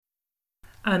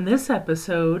On this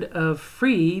episode of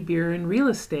Free Beer and Real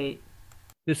Estate.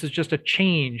 This is just a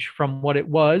change from what it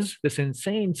was, this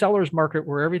insane seller's market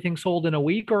where everything sold in a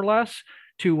week or less,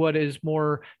 to what is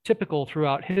more typical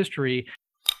throughout history.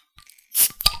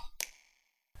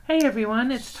 Hey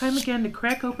everyone, it's time again to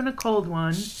crack open a cold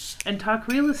one and talk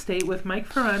real estate with Mike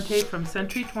Ferrante from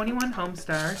Century 21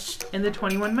 Homestar and the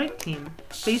 21 Mike team,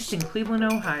 based in Cleveland,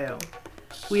 Ohio.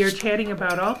 We are chatting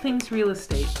about all things real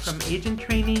estate, from agent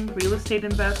training, real estate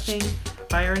investing,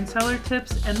 buyer and seller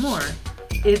tips, and more.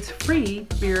 It's free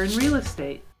beer and real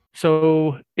estate.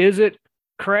 So, is it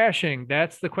crashing?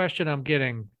 That's the question I'm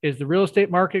getting. Is the real estate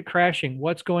market crashing?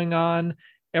 What's going on?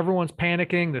 Everyone's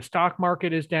panicking. The stock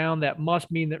market is down. That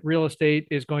must mean that real estate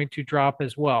is going to drop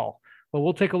as well. But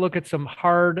we'll take a look at some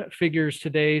hard figures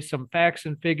today, some facts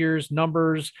and figures,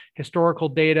 numbers, historical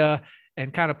data,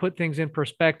 and kind of put things in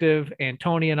perspective. And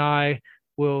Tony and I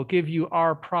will give you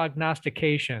our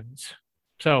prognostications.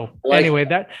 So, Like anyway,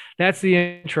 that's the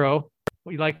intro.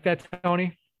 You like that,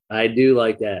 Tony? I do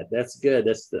like that. That's good.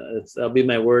 That'll be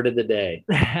my word of the day.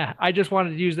 I just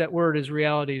wanted to use that word as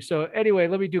reality. So anyway,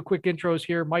 let me do quick intros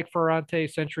here. Mike Ferrante,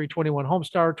 Century 21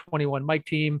 Homestar, 21 Mike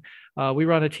team. We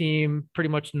run a team pretty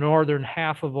much northern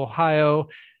half of Ohio,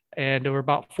 and we're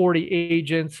about 40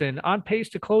 agents and on pace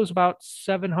to close about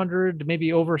 700,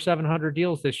 maybe over 700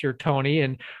 deals this year, Tony.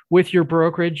 And with your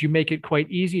brokerage, you make it quite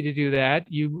easy to do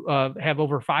that. You have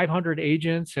over 500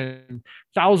 agents and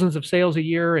thousands of sales a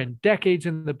year and decades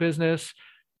in the business.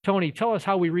 Tony, tell us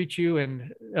how we reach you,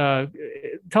 and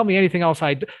tell me anything else.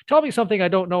 Tell me something I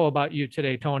don't know about you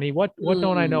today, Tony. What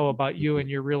don't I know Hmm. about you and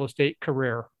your real estate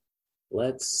career?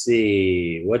 Let's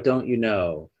see. What don't you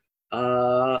know?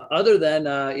 Other than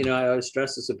I always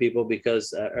stress this to people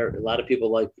because a lot of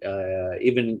people, like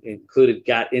even included,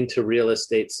 got into real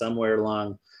estate somewhere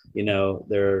along,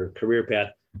 their career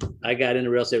path. I got into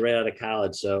real estate right out of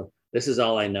college, so this is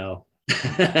all I know.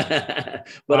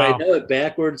 But I Wow. know it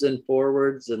backwards and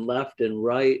forwards and left and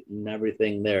right and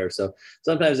everything there. So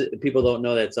sometimes people don't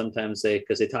know that. Sometimes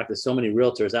because they talk to so many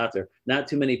realtors out there, not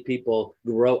too many people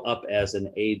grow up as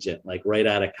an agent, like right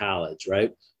out of college,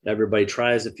 right? Everybody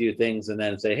tries a few things and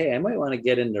then say, hey, I might want to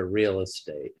get into real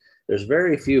estate. There's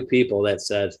very few people that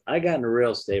says, I got into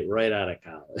real estate right out of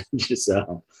college.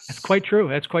 So That's quite true.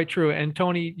 That's quite true. And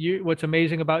Tony, what's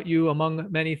amazing about you,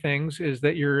 among many things, is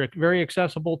that you're very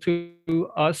accessible to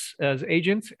us as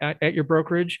agents at your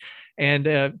brokerage, and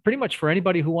pretty much for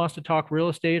anybody who wants to talk real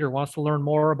estate or wants to learn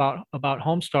more about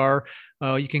Homestar.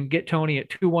 You can get Tony at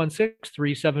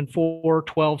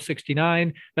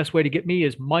 216-374-1269. Best way to get me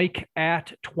is Mike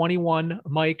at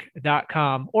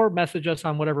 21mike.com, or message us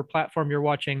on whatever platform you're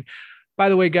watching. By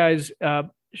the way, guys,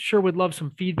 sure would love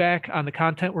some feedback on the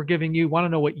content we're giving you. Want to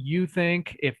know what you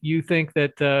think. If you think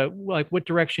that like what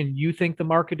direction you think the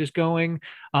market is going.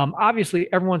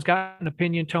 Obviously everyone's got an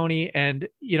opinion, Tony, and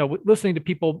listening to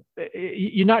people,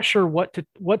 you're not sure what to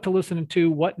listen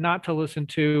to, what not to listen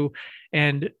to.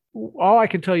 And all I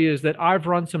can tell you is that I've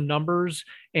run some numbers,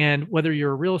 and whether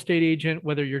you're a real estate agent,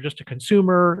 whether you're just a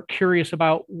consumer curious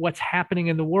about what's happening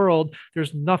in the world,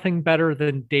 there's nothing better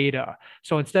than data.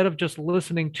 So instead of just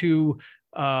listening to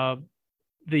uh,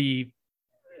 the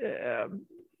uh,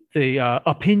 the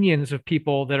opinions of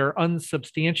people that are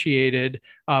unsubstantiated.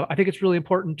 I think it's really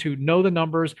important to know the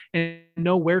numbers and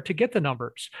know where to get the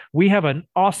numbers. We have an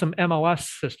awesome MLS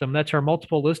system. That's our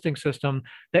multiple listing system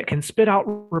that can spit out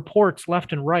reports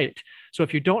left and right. So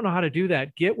if you don't know how to do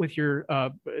that, get with your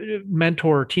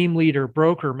mentor, team leader,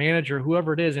 broker, manager,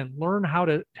 whoever it is, and learn how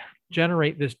to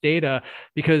generate this data,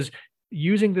 because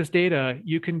using this data,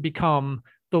 you can become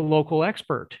the local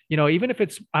expert. Even if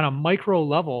it's on a micro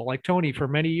level, like Tony, for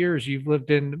many years, you've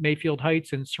lived in Mayfield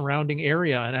Heights and surrounding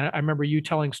area. And I remember you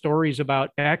telling stories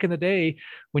about back in the day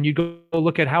when you go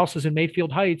look at houses in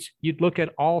Mayfield Heights, you'd look at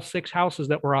all 6 houses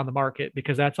that were on the market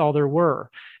because that's all there were.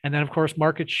 And then, of course,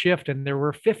 markets shift and there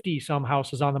were 50 some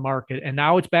houses on the market. And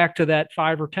now it's back to that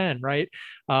 5 or 10, right?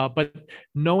 But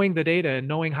knowing the data and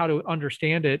knowing how to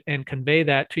understand it and convey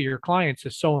that to your clients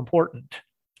is so important.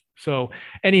 So,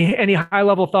 any high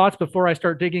level thoughts before I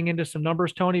start digging into some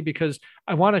numbers, Tony? Because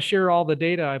I want to share all the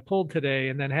data I pulled today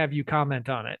and then have you comment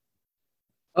on it.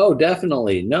 oh,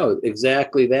 definitely. No,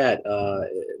 exactly that.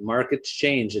 Markets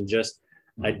change, and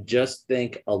I just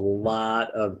think a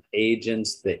lot of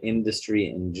agents, the industry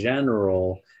in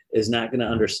general, is not going to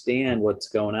understand what's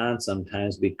going on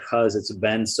sometimes because it's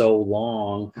been so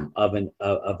long of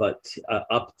a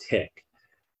uptick,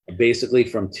 basically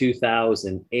from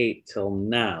 2008 till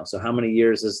now. So how many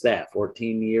years is that?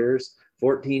 14 years.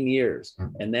 14 years.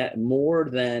 And that more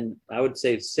than, I would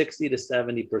say 60 to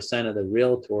 70% of the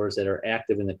realtors that are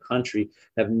active in the country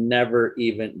have never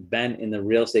even been in the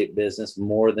real estate business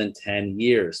more than 10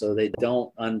 years. So they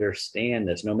don't understand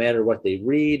this, no matter what they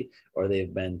read or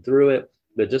they've been through it.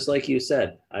 But just like you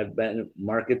said, I've been in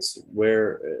markets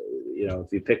where,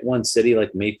 if you pick one city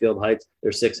like Mayfield Heights,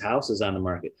 there's 6 houses on the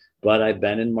market. But I've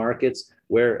been in markets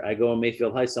where I go in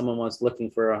Mayfield Heights, someone wants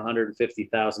looking for a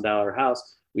 $150,000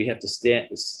 house. We have to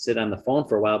sit on the phone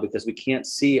for a while because we can't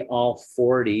see all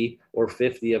 40 or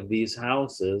 50 of these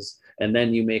houses. And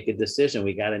then you make a decision.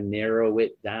 We got to narrow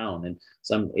it down. And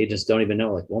some agents don't even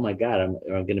know, like, oh my God, I'm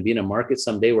going to be in a market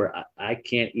someday where I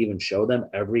can't even show them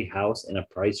every house in a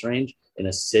price range in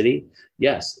a city.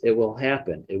 Yes, it will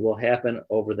happen. It will happen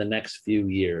over the next few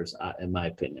years, in my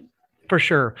opinion. For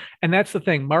sure. And that's the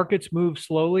thing. Markets move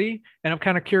slowly. And I'm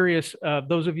kind of curious,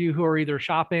 those of you who are either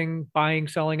shopping, buying,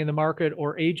 selling in the market,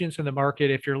 or agents in the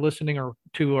market, if you're listening or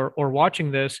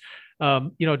watching this,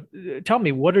 tell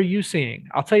me, what are you seeing?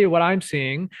 I'll tell you what I'm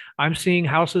seeing. I'm seeing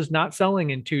houses not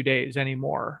selling in 2 days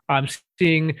anymore. I'm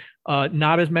seeing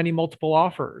not as many multiple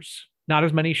offers, not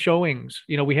as many showings.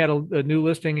 We had a new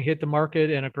listing hit the market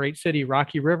in a great city,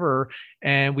 Rocky River,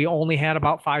 and we only had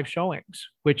about 5 showings,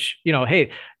 which,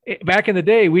 hey, back in the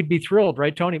day, we'd be thrilled,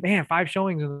 right, Tony? Man, 5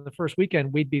 showings in the first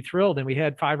weekend, we'd be thrilled. And we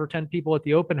had 5 or 10 people at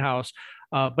the open house.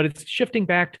 But it's shifting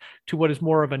back to what is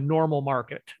more of a normal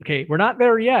market. Okay, we're not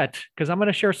there yet, because I'm going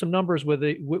to share some numbers with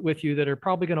you that are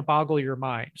probably going to boggle your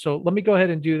mind. So let me go ahead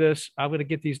and do this. I'm going to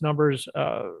get these numbers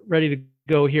ready to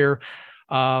go here.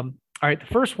 All right,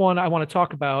 the first one I want to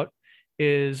talk about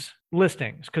is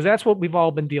listings, because that's what we've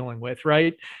all been dealing with,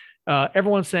 right?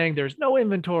 Everyone's saying there's no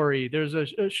inventory, there's a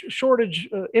shortage,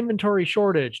 inventory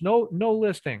shortage, no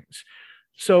listings.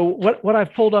 So what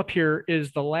I've pulled up here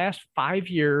is the last 5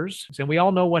 years, and we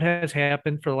all know what has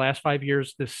happened for the last 5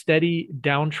 years, the steady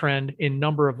downtrend in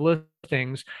number of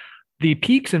listings. The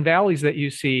peaks and valleys that you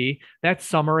see, that's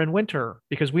summer and winter,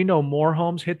 because we know more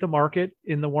homes hit the market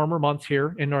in the warmer months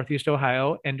here in Northeast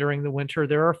Ohio, and during the winter,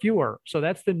 there are fewer. So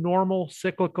that's the normal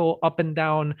cyclical up and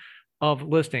down of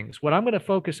listings. What I'm going to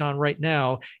focus on right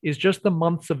now is just the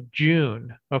months of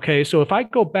June. Okay, so if I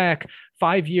go back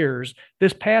 5 years,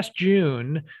 this past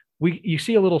June, you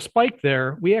see a little spike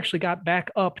there. We actually got back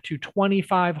up to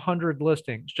 2,500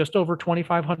 listings, just over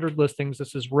 2,500 listings.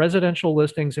 This is residential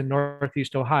listings in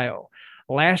Northeast Ohio.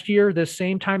 Last year, this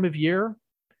same time of year,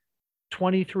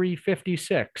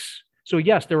 2,356. So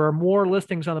yes, there are more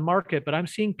listings on the market, but I'm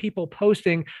seeing people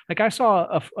posting, like I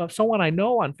saw someone I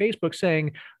know on Facebook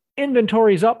saying,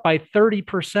 inventory's up by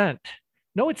 30%.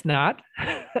 No, it's not.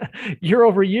 Year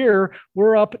over year,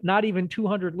 we're up not even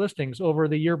 200 listings over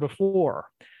the year before.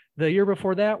 The year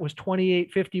before that was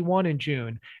 2,851 in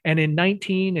June. And in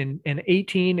 19 and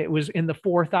 18, it was in the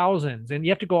 4,000s. And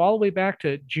you have to go all the way back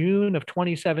to June of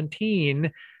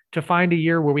 2017 to find a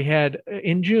year where we had,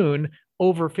 in June,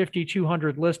 over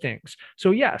 5,200 listings.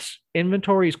 So yes,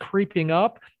 inventory is creeping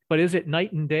up. But is it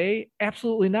night and day?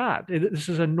 Absolutely not. This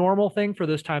is a normal thing for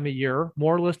this time of year.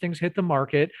 More listings hit the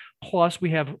market. Plus,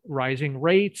 we have rising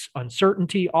rates,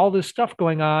 uncertainty, all this stuff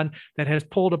going on that has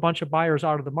pulled a bunch of buyers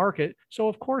out of the market. So,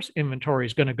 of course, inventory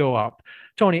is going to go up.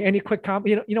 Tony, any quick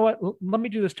comment? You know what? Let me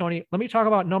do this, Tony. Let me talk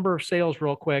about number of sales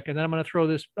real quick, and then I'm going to throw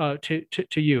this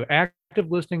to you.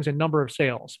 Active listings and number of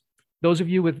sales. Those of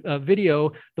you with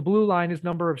video, the blue line is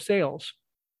number of sales.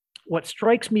 What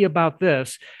strikes me about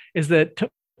this is that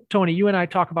Tony, you and I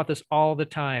talk about this all the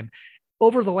time.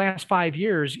 Over the last 5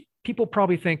 years, people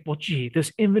probably think, well, gee,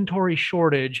 this inventory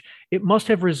shortage, it must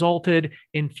have resulted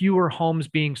in fewer homes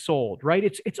being sold, right?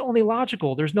 It's only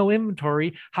logical. There's no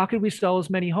inventory. How could we sell as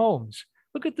many homes?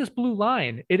 Look at this blue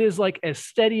line. It is like as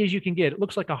steady as you can get. It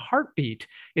looks like a heartbeat.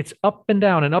 It's up and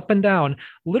down and up and down.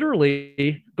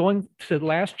 Literally going to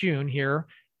last June here,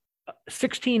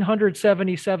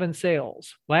 1,677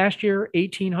 sales. Last year,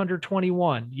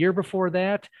 1,821. Year before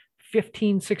that,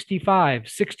 1,565,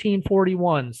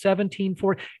 1,641,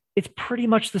 1,740. It's pretty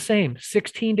much the same,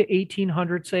 1,600 to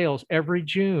 1,800 sales every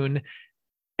June.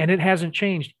 And it hasn't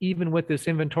changed even with this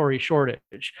inventory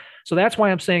shortage. So that's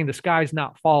why I'm saying the sky's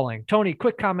not falling. Tony,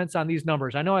 quick comments on these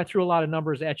numbers. I know I threw a lot of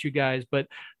numbers at you guys, but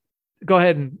go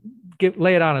ahead and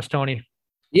lay it on us, Tony.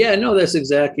 Yeah, no, that's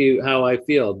exactly how I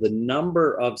feel. The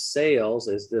number of sales,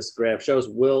 as this graph shows,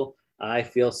 will, I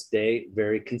feel, stay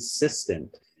very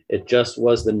consistent. It just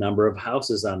was the number of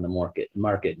houses on the market.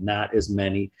 Not as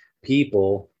many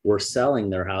people were selling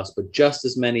their house, but just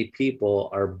as many people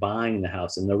are buying the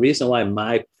house. And the reason why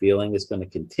my feeling is going to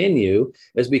continue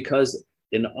is because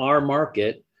in our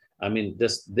market, I mean,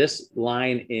 this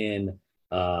line in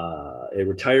a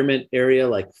retirement area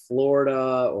like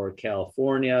Florida or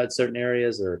California at certain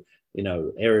areas, or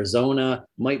Arizona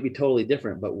might be totally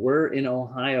different. But we're in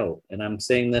Ohio, and I'm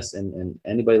saying this, and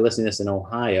anybody listening to this in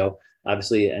Ohio,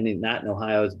 obviously, not in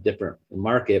Ohio is a different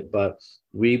market, but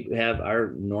we have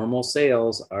our normal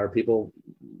sales are people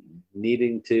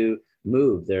needing to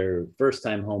move. They're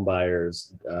first-time home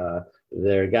buyers.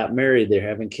 They got married. They're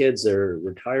having kids. They're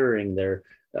retiring. They're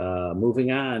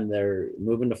moving on. They're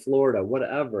moving to Florida.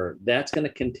 Whatever. That's going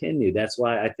to continue. That's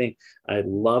why I think I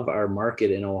love our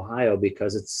market in Ohio,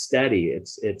 because it's steady.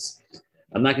 It's.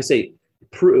 I'm not going to say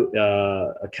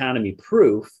economy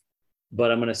proof,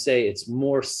 but I'm going to say it's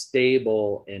more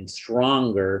stable and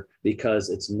stronger because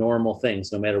it's normal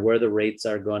things, no matter where the rates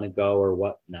are going to go or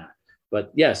whatnot.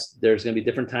 But yes, there's going to be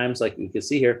different times, like you can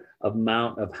see here,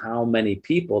 amount of how many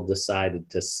people decided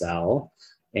to sell.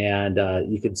 And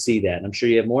you can see that. And I'm sure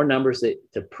you have more numbers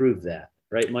to prove that.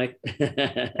 Right, Mike?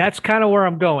 That's kind of where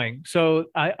I'm going. So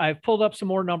I've pulled up some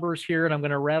more numbers here, and I'm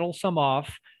going to rattle some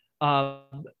off.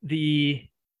 The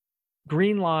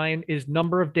green line is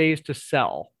number of days to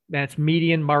sell. That's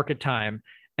median market time.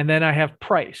 And then I have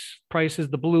price. Price is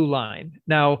the blue line.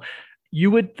 Now, you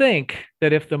would think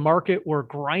that if the market were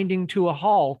grinding to a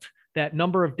halt, that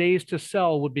number of days to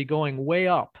sell would be going way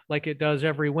up like it does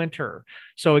every winter.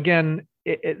 So again,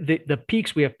 the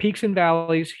peaks, we have peaks and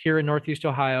valleys here in Northeast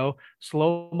Ohio,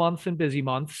 slow months and busy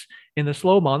months. In the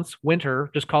slow months, winter,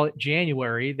 just call it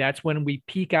January, that's when we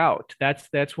peak out.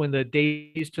 That's when the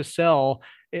days to sell,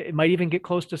 it might even get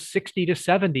close to 60 to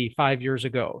 70 5 years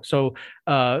ago. So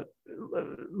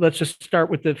let's just start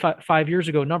with the 5 years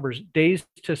ago numbers. Days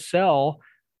to sell.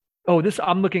 Oh,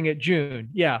 I'm looking at June.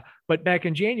 Yeah. But back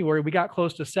in January, we got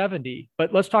close to 70.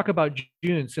 But let's talk about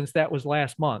June, since that was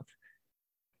last month.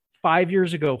 5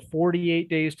 years ago, 48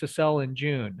 days to sell in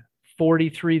June,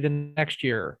 43 the next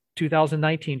year,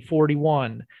 2019,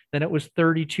 41. Then it was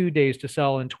 32 days to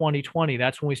sell in 2020.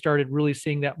 That's when we started really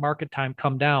seeing that market time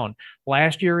come down.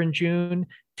 Last year in June,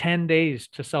 10 days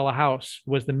to sell a house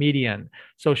was the median.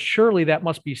 So surely that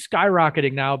must be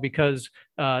skyrocketing now because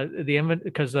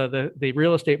the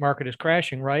real estate market is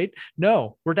crashing, right?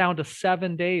 No, we're down to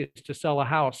 7 days to sell a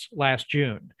house last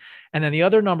June. And then the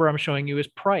other number I'm showing you is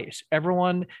price.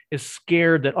 Everyone is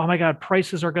scared that, oh my God,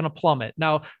 prices are going to plummet.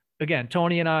 Now, again,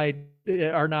 Tony and I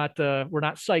are not, we're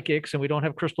not psychics and we don't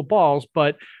have crystal balls,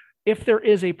 but if there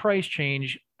is a price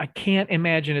change, I can't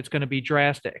imagine it's going to be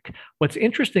drastic. What's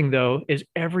interesting, though, is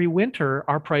every winter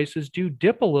our prices do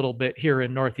dip a little bit here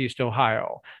in Northeast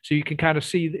Ohio. So you can kind of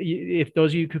see, if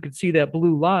those of you who could see that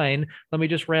blue line, let me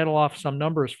just rattle off some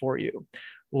numbers for you.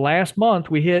 Last month,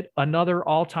 we hit another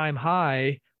all-time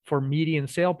high for median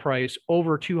sale price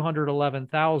over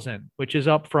 211,000, which is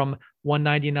up from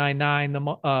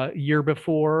 199.9 the year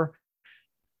before,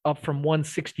 up from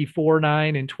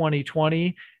 164.9 in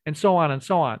 2020, and so on and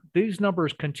so on. These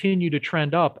numbers continue to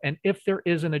trend up. And if there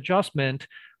is an adjustment,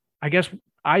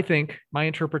 I think my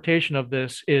interpretation of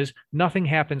this is nothing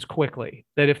happens quickly.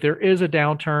 That if there is a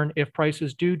downturn, if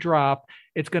prices do drop,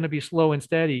 it's going to be slow and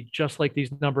steady, just like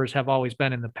these numbers have always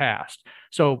been in the past.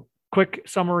 So quick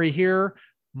summary here.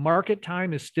 Market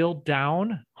time is still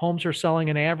down. Homes are selling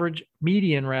an average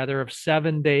median of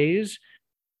 7 days.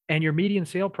 And your median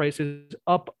sale price is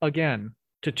up again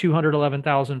to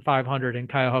 211,500 in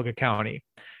Cuyahoga County.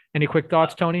 Any quick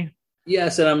thoughts, Tony?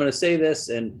 Yes, and I'm going to say this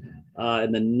in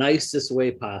the nicest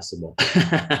way possible.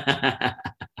 I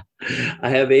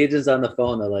have agents on the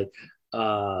phone that like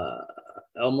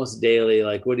almost daily,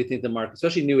 like, what do you think the market,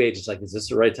 especially new agents, like, is this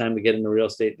the right time to get into real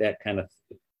estate? That kind of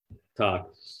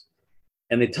talk.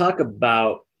 And they talk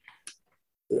about,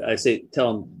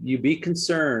 tell them, you be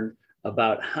concerned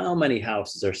about how many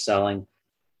houses are selling.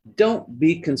 Don't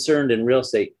be concerned in real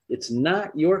estate. It's not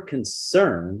your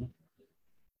concern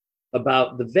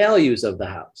about the values of the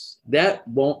house. That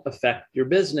won't affect your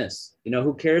business. You know,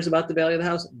 who cares about the value of the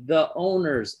house? The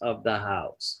owners of the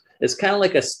house. It's kind of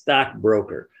like a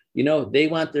stockbroker. You know, they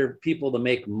want their people to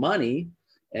make money,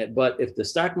 but if the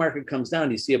stock market comes down,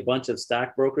 do you see a bunch of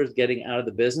stockbrokers getting out of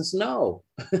the business? No.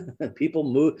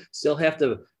 People still have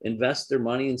to invest their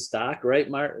money in stock, right?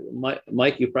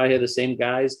 Mike, you probably have the same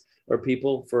guys or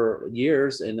people for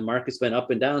years, and the market's been up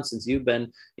and down since you've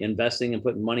been investing and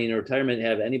putting money in retirement.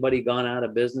 Have anybody gone out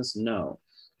of business? No.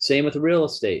 Same with real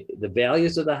estate. The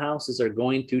values of the houses are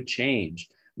going to change.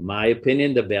 My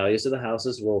opinion, the values of the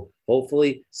houses will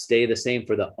hopefully stay the same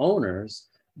for the owners.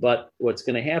 But what's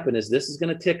going to happen is this is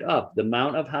going to tick up. The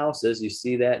amount of houses, you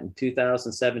see that in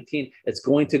 2017, it's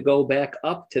going to go back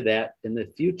up to that in the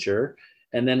future.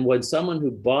 And then when someone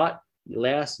who bought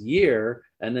last year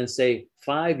and then say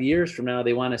 5 years from now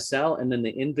they want to sell, and then the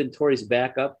inventory's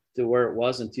back up to where it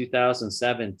was in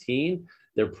 2017,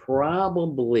 they're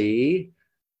probably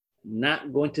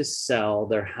not going to sell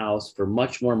their house for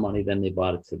much more money than they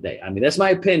bought it today. I mean, that's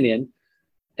my opinion.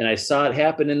 And I saw it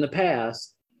happen in the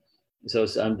past. So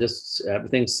I'm just,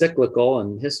 everything's cyclical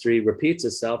and history repeats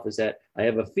itself, is that I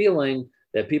have a feeling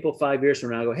that people 5 years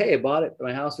from now go, hey, I bought it,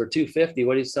 my house for $250.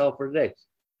 What do you sell for today?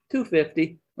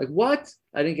 $250. Like, what?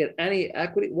 I didn't get any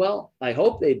equity. Well, I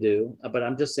hope they do, but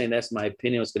I'm just saying that's my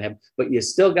opinion what's going to happen. But you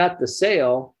still got the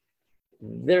sale.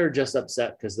 They're just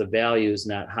upset because the value is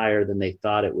not higher than they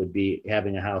thought it would be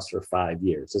having a house for 5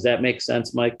 years. Does that make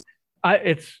sense, Mike?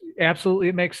 It's absolutely,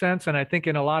 it makes sense. And I think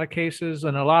in a lot of cases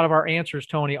and a lot of our answers,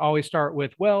 Tony, always start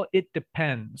with, well, it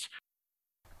depends.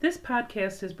 This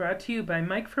podcast is brought to you by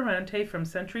Mike Ferrante from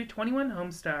Century 21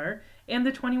 Homestar and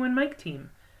the 21 Mike team,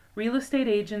 real estate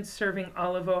agents serving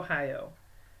all of Ohio.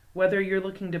 Whether you're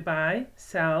looking to buy,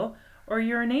 sell, or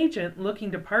you're an agent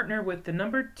looking to partner with the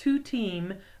 #2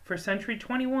 team for Century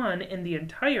 21 in the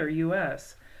entire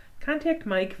U.S., contact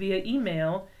Mike via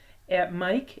email at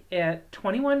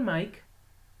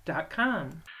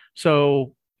mike@21mike.com.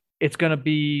 So it's going to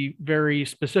be very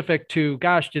specific to,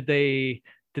 gosh, did they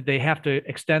have to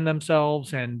extend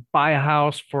themselves and buy a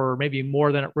house for maybe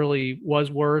more than it really was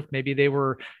worth? Maybe they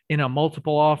were in a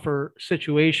multiple offer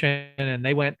situation and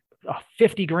they went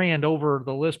 50 grand over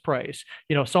the list price.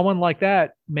 Someone like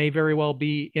that may very well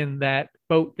be in that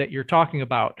boat that you're talking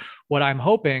about. What I'm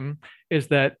hoping is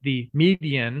that the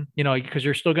median, because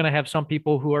you're still going to have some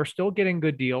people who are still getting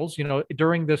good deals.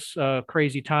 During this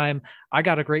crazy time, I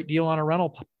got a great deal on a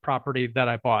rental property that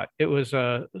I bought. It was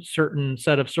a certain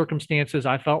set of circumstances.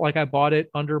 I felt like I bought it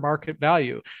under market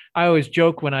value. I always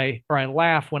joke I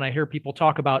laugh when I hear people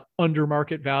talk about under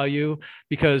market value,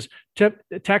 because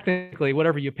technically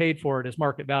whatever you paid for it is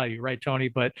market value, right, Tony?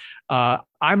 But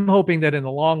I'm hoping that in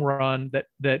the long run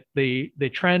that the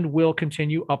trend will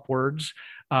continue upwards.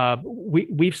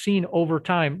 We've seen over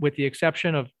time, with the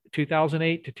exception of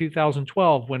 2008 to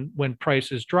 2012, when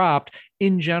prices dropped,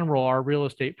 in general, our real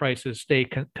estate prices stay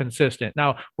consistent.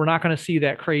 Now, we're not going to see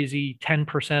that crazy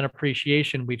 10%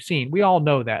 appreciation we've seen. We all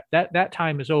know that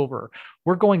time is over.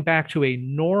 We're going back to a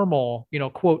normal,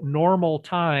 quote, normal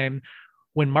time,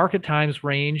 when market times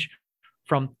range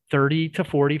from 30 to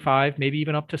 45, maybe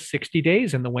even up to 60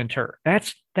 days in the winter.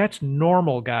 That's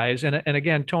normal, guys. And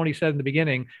again, Tony said in the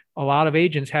beginning, a lot of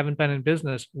agents haven't been in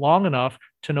business long enough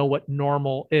to know what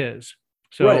normal is.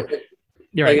 So, right.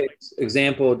 You're right.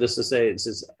 Example, just to say, it's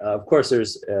just, of course,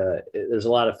 there's a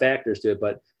lot of factors to it,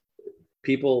 but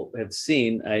people have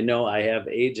seen, I know I have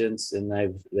agents and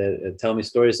that tell me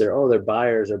stories there. Oh, their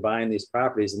buyers are buying these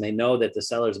properties and they know that the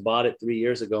sellers bought it 3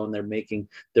 years ago and they're making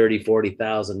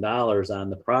 $30,000-$40,000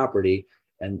 on the property.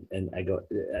 And I go,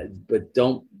 but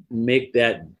don't make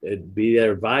that be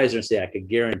their advisor and say, I could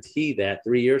guarantee that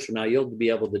 3 years from now, you'll be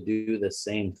able to do the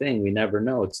same thing. We never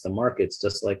know. It's the market. It's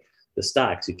just like the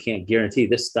stocks. You can't guarantee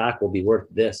this stock will be worth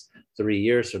this 3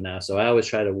 years from now. So I always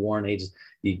try to warn agents,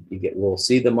 we'll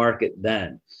see the market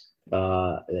then.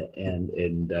 When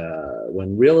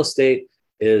real estate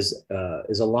is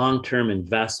a long-term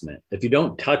investment, if you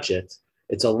don't touch it,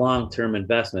 it's a long-term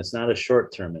investment. It's not a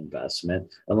short-term investment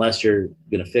unless you're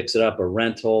going to fix it up, a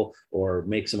rental, or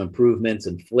make some improvements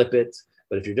and flip it.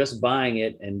 But if you're just buying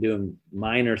it and doing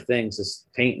minor things,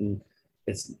 just painting,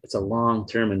 it's a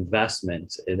long-term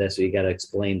investment. And that's what you got to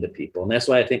explain to people. And that's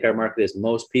why I think our market is,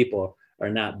 most people are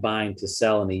not buying to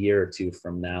sell in a year or two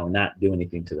from now and not do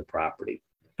anything to the property.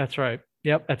 That's right.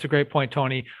 Yep. That's a great point,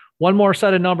 Tony. One more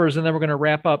set of numbers and then we're going to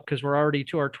wrap up because we're already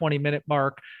to our 20-minute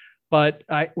mark. But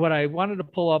what I wanted to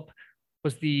pull up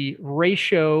was the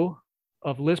ratio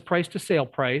of list price to sale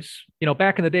price.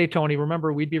 Back in the day, Tony,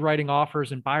 remember, we'd be writing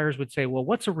offers and buyers would say, well,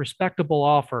 what's a respectable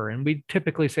offer? And we'd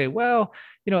typically say, well,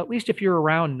 at least if you're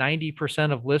around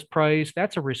 90% of list price,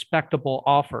 that's a respectable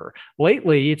offer.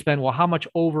 Lately, it's been, well, how much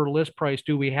over list price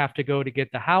do we have to go to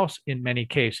get the house in many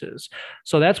cases?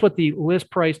 So that's what the list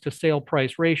price to sale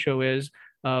price ratio is.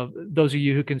 Those of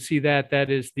you who can see that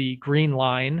is the green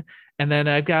line. And then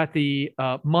I've got the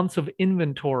months of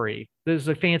inventory. There's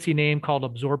a fancy name called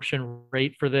absorption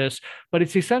rate for this, but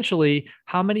it's essentially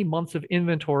how many months of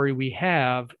inventory we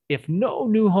have. If no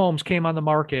new homes came on the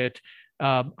market,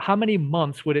 how many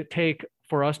months would it take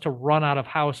for us to run out of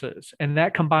houses? And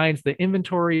that combines the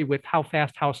inventory with how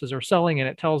fast houses are selling, and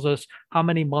it tells us how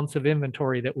many months of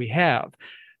inventory that we have.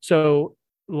 So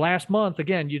last month,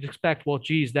 again, you'd expect, well,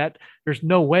 geez, there's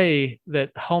no way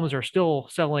that homes are still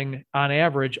selling on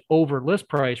average over list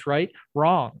price, right?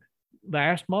 Wrong.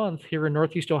 last month here in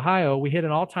Northeast Ohio, we hit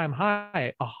an all-time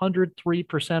high,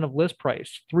 103% of list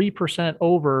price, 3%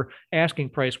 over asking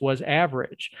price was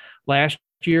average. Last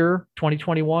year,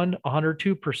 2021,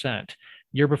 102%.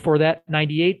 Year before that,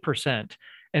 98%.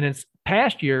 And in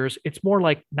past years, it's more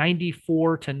like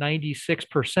 94 to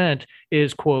 96%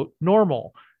 is, quote,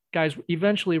 normal. Guys,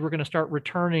 eventually we're going to start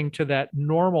returning to that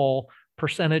normal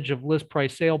percentage of list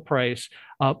price, sale price.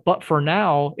 But for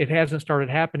now, it hasn't started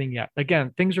happening yet.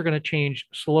 Again, things are going to change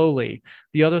slowly.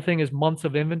 The other thing is months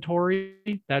of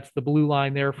inventory. That's the blue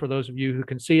line there for those of you who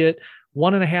can see it.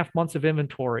 1.5 months of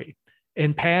inventory.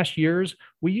 In past years,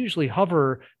 we usually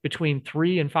hover between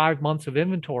 3 and 5 months of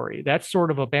inventory. That's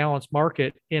sort of a balanced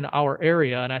market in our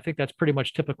area. And I think that's pretty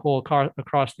much typical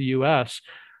across the US.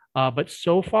 But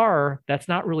so far, that's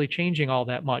not really changing all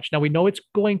that much. Now we know it's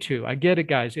going to. I get it,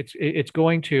 guys. It's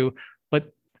going to,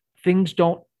 but things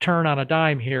don't turn on a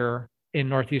dime here in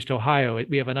Northeast Ohio.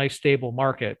 We have a nice stable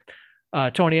market.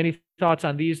 Tony, any thoughts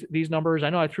on these numbers? I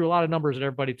know I threw a lot of numbers at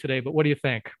everybody today, but what do you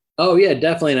think? Oh yeah,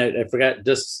 definitely. And I forgot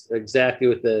just exactly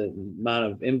with the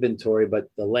amount of inventory, but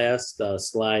the last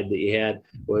slide that you had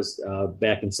was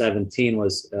back in 17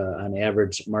 was on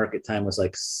average market time was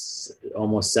like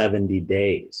almost 70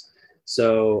 days.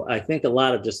 So I think a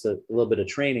lot of just a little bit of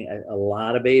training, a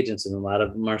lot of agents and a lot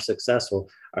of them are successful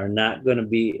are not going to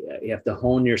be, you have to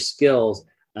hone your skills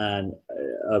on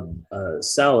a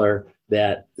seller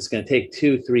that is going to take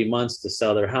 2-3 months to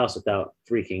sell their house without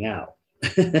freaking out.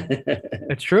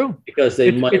 It's true. Because they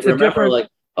might remember like,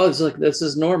 oh, it's like, this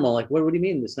is normal. Like, what do you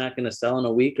mean? It's not going to sell in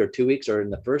a week or 2 weeks or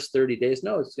in the first 30 days.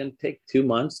 No, it's going to take 2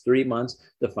 months, 3 months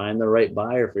to find the right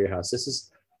buyer for your house. This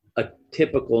is a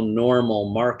typical normal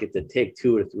market to take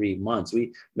 2 or 3 months.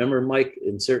 We remember, Mike,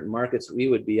 in certain markets, we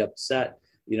would be upset,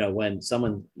 when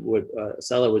someone would, a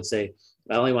seller would say,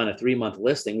 I only want a 3-month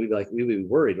listing. We'd be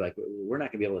worried, like, we're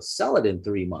not gonna be able to sell it in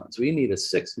 3 months. We need a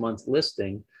 6-month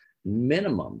listing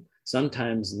minimum,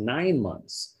 sometimes 9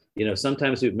 months.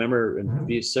 Sometimes we remember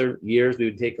in certain years, we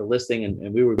would take a listing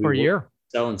and we would be for a year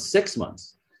selling 6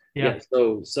 months. Yeah.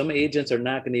 So some agents are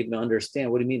not going to even understand.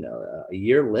 What do you mean a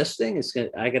year listing?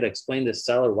 I got to explain to the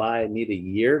seller why I need a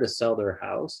year to sell their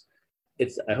house.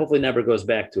 It hopefully never goes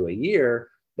back to a year,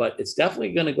 but it's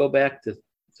definitely going to go back to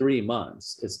 3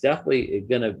 months. It's definitely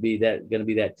going to be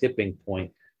that tipping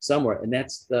point somewhere. And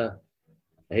that's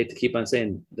I hate to keep on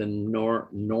saying the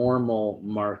normal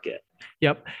market.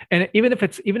 Yep. And even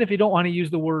if you don't want to use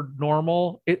the word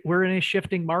normal, we're in a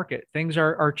shifting market. Things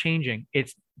are changing.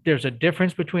 There's a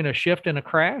difference between a shift and a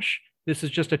crash. This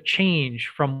is just a change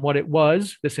from what it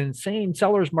was, this insane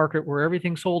seller's market where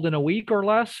everything sold in a week or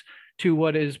less, to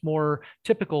what is more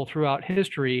typical throughout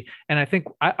history. And I think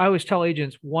I always tell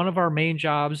agents, one of our main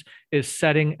jobs is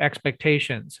setting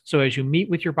expectations. So as you meet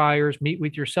with your buyers, meet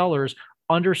with your sellers,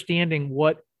 understanding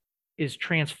what is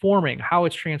transforming, how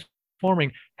it's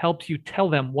transforming helps you tell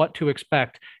them what to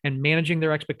expect, and managing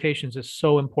their expectations is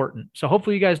so important. So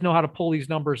hopefully you guys know how to pull these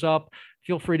numbers up.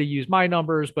 Feel free to use my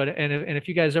numbers, but if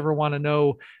you guys ever want to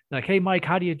know, like, hey, Mike,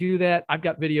 how do you do that? I've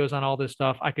got videos on all this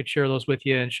stuff. I could share those with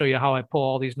you and show you how I pull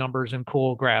all these numbers and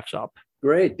cool graphs up.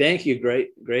 Great. Thank you.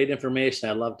 Great information.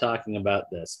 I love talking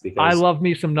about this because I love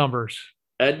me some numbers.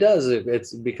 It does.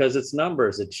 It's because it's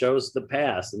numbers. It shows the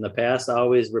past, and the past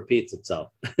always repeats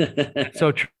itself.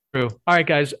 So true. All right,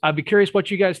 guys. I'd be curious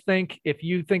what you guys think. If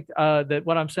you think that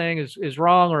what I'm saying is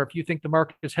wrong, or if you think the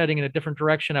market is heading in a different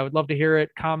direction, I would love to hear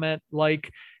it. Comment, like,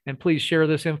 and please share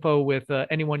this info with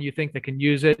anyone you think that can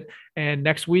use it. And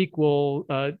next week, we'll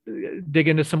dig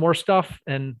into some more stuff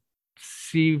and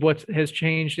see what has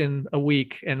changed in a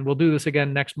week. And we'll do this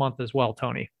again next month as well,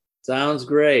 Tony. Sounds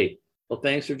great. Well,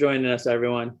 thanks for joining us,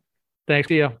 everyone. Thanks.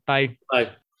 See you. Bye. Bye.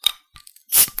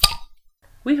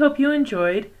 We hope you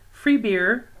enjoyed Free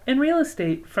Beer and Real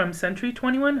Estate from Century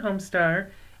 21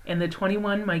 Homestar and the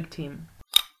 21 Mike team.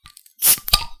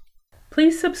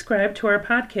 Please subscribe to our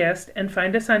podcast and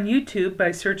find us on YouTube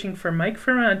by searching for Mike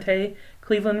Ferrante,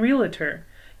 Cleveland Realtor.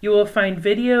 You will find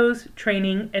videos,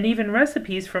 training, and even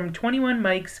recipes from 21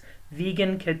 Mike's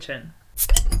Vegan Kitchen.